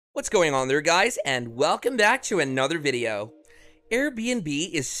What's going on there, guys, and welcome back to another video.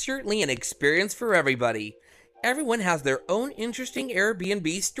 Airbnb is certainly an experience for everybody. Everyone has their own interesting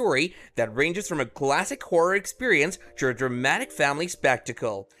Airbnb story that ranges from a classic horror experience to a dramatic family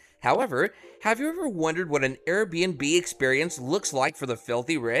spectacle. However, have you ever wondered what an Airbnb experience looks like for the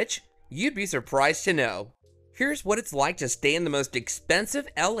filthy rich? You'd be surprised to know. Here's what it's like to stay in the most expensive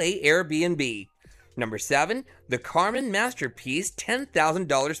LA Airbnb. Number 7, the Carmen Masterpiece,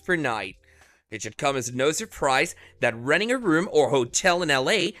 $10,000 per night. It should come as no surprise that renting a room or hotel in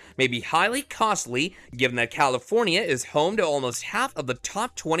LA may be highly costly, given that California is home to almost half of the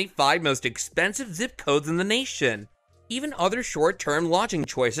top 25 most expensive zip codes in the nation. Even other short-term lodging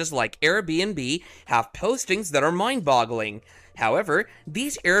choices like Airbnb have postings that are mind-boggling. However,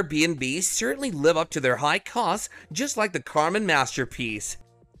 these Airbnbs certainly live up to their high costs, just like the Carmen Masterpiece.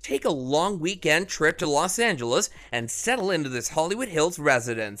 Take a long weekend trip to Los Angeles and settle into this Hollywood Hills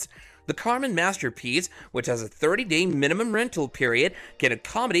residence. The Carmen Masterpiece, which has a 30-day minimum rental period, can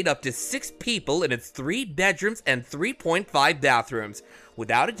accommodate up to 6 people in its 3 bedrooms and 3.5 bathrooms.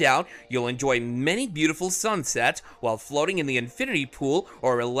 Without a doubt, you'll enjoy many beautiful sunsets while floating in the infinity pool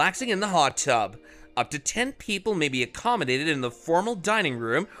or relaxing in the hot tub. Up to 10 people may be accommodated in the formal dining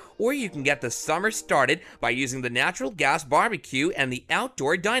room, or you can get the summer started by using the natural gas barbecue and the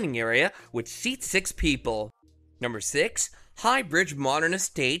outdoor dining area, which seats 6 people. Number 6, Highbridge Modern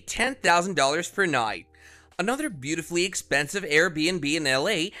Estate, $10,000 per night. Another beautifully expensive Airbnb in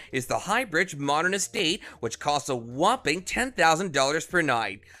LA is the Highbridge Modern Estate, which costs a whopping $10,000 per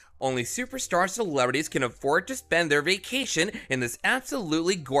night. Only superstar celebrities can afford to spend their vacation in this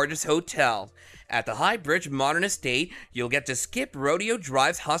absolutely gorgeous hotel. At the Highbridge Modern Estate, you'll get to skip Rodeo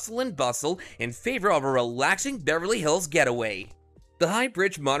Drive's hustle and bustle in favor of a relaxing Beverly Hills getaway. The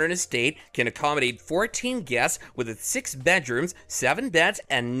Highbridge Modern Estate can accommodate 14 guests with its 6 bedrooms, 7 beds,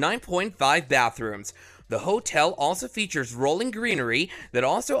 and 9.5 bathrooms. The hotel also features rolling greenery that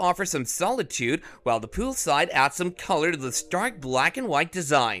also offers some solitude, while the poolside adds some color to the stark black and white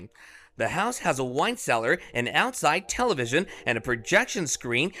design. The house has a wine cellar, an outside television, and a projection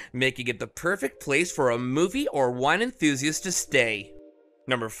screen, making it the perfect place for a movie or wine enthusiast to stay.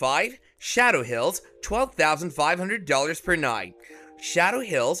 Number 5, Shadow Hills, $12,500 per night. Shadow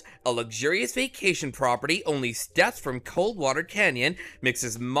Hills, a luxurious vacation property only steps from Coldwater Canyon,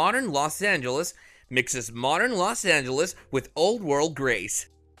 mixes modern Los Angeles with old world grace.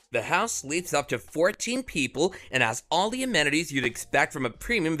 The house sleeps up to 14 people and has all the amenities you'd expect from a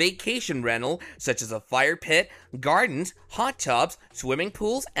premium vacation rental, such as a fire pit, gardens, hot tubs, swimming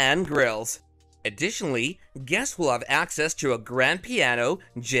pools, and grills. Additionally, guests will have access to a grand piano,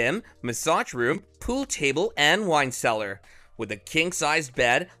 gym, massage room, pool table, and wine cellar. With a king-sized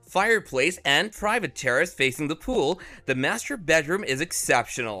bed, fireplace, and private terrace facing the pool, the master bedroom is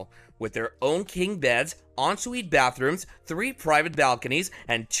exceptional. With their own king beds, ensuite bathrooms, 3 private balconies,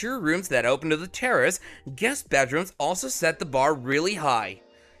 and 2 rooms that open to the terrace, guest bedrooms also set the bar really high.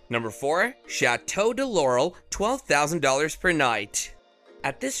 Number 4, Chateau de Laurel, $12,000 per night.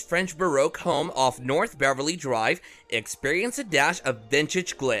 At this French Baroque home off North Beverly Drive, experience a dash of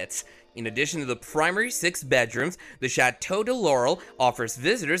vintage glitz. In addition to the primary 6 bedrooms, the Chateau de Laurel offers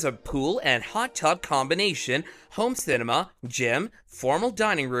visitors a pool and hot tub combination, home cinema, gym, formal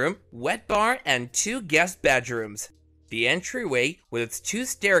dining room, wet bar, and 2 guest bedrooms. The entryway, with its 2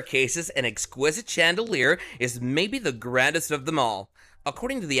 staircases and exquisite chandelier, is maybe the grandest of them all.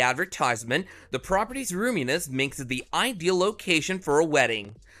 According to the advertisement, the property's roominess makes it the ideal location for a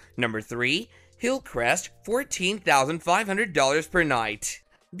wedding. Number 3, Hillcrest, $14,500 per night.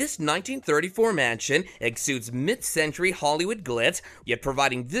 This 1934 mansion exudes mid-century Hollywood glitz, yet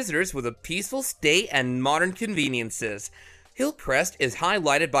providing visitors with a peaceful stay and modern conveniences. Hillcrest is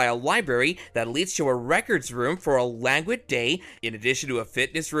highlighted by a library that leads to a records room for a languid day, in addition to a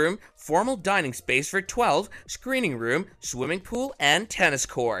fitness room, formal dining space for 12, screening room, swimming pool, and tennis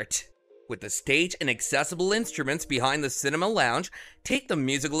court. With the stage and accessible instruments behind the cinema lounge, take the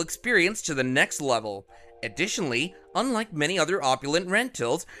musical experience to the next level. Additionally, unlike many other opulent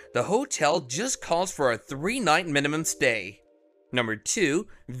rentals, the hotel just calls for a 3-night minimum stay. Number 2,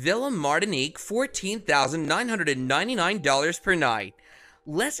 Villa Martinique, $14,999 per night.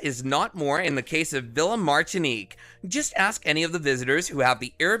 Less is not more in the case of Villa Martinique. Just ask any of the visitors who have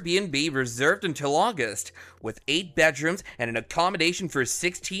the Airbnb reserved until August. With 8 bedrooms and an accommodation for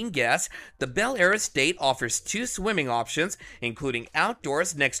 16 guests, the Bel Air estate offers 2 swimming options, including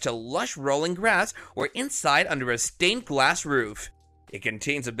outdoors next to lush rolling grass or inside under a stained glass roof. It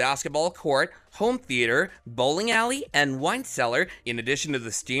contains a basketball court, home theater, bowling alley, and wine cellar, in addition to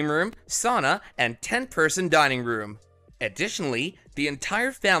the steam room, sauna, and 10-person dining room. Additionally, the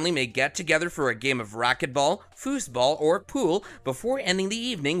entire family may get together for a game of racquetball, foosball, or pool before ending the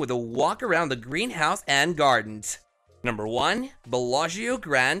evening with a walk around the greenhouse and gardens. Number 1. Bellagio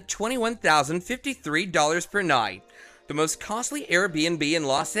Grand, $21,053 per night. The most costly Airbnb in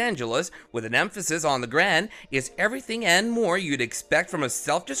Los Angeles, with an emphasis on the grand, is everything and more you'd expect from a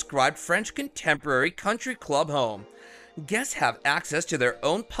self-described French contemporary country club home. Guests have access to their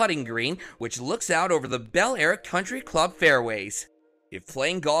own putting green, which looks out over the Bel Air Country Club fairways. If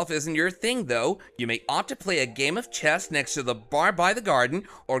playing golf isn't your thing, though, you may opt to play a game of chess next to the bar by the garden,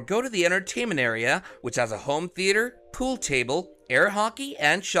 or go to the entertainment area, which has a home theater, pool table, air hockey,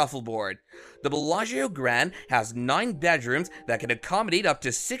 and shuffleboard. The Bellagio Grand has 9 bedrooms that can accommodate up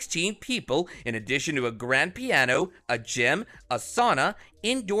to 16 people, in addition to a grand piano, a gym, a sauna,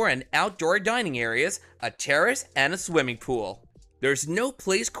 indoor and outdoor dining areas, a terrace, and a swimming pool. There's no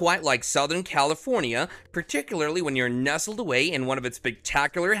place quite like Southern California, particularly when you're nestled away in one of its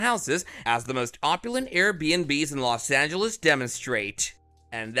spectacular houses, as the most opulent Airbnbs in Los Angeles demonstrate.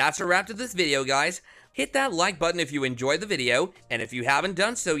 And that's a wrap to this video, guys. Hit that like button if you enjoyed the video, and if you haven't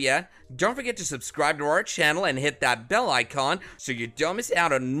done so yet, don't forget to subscribe to our channel and hit that bell icon so you don't miss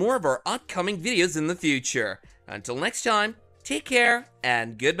out on more of our upcoming videos in the future. Until next time, take care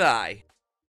and goodbye.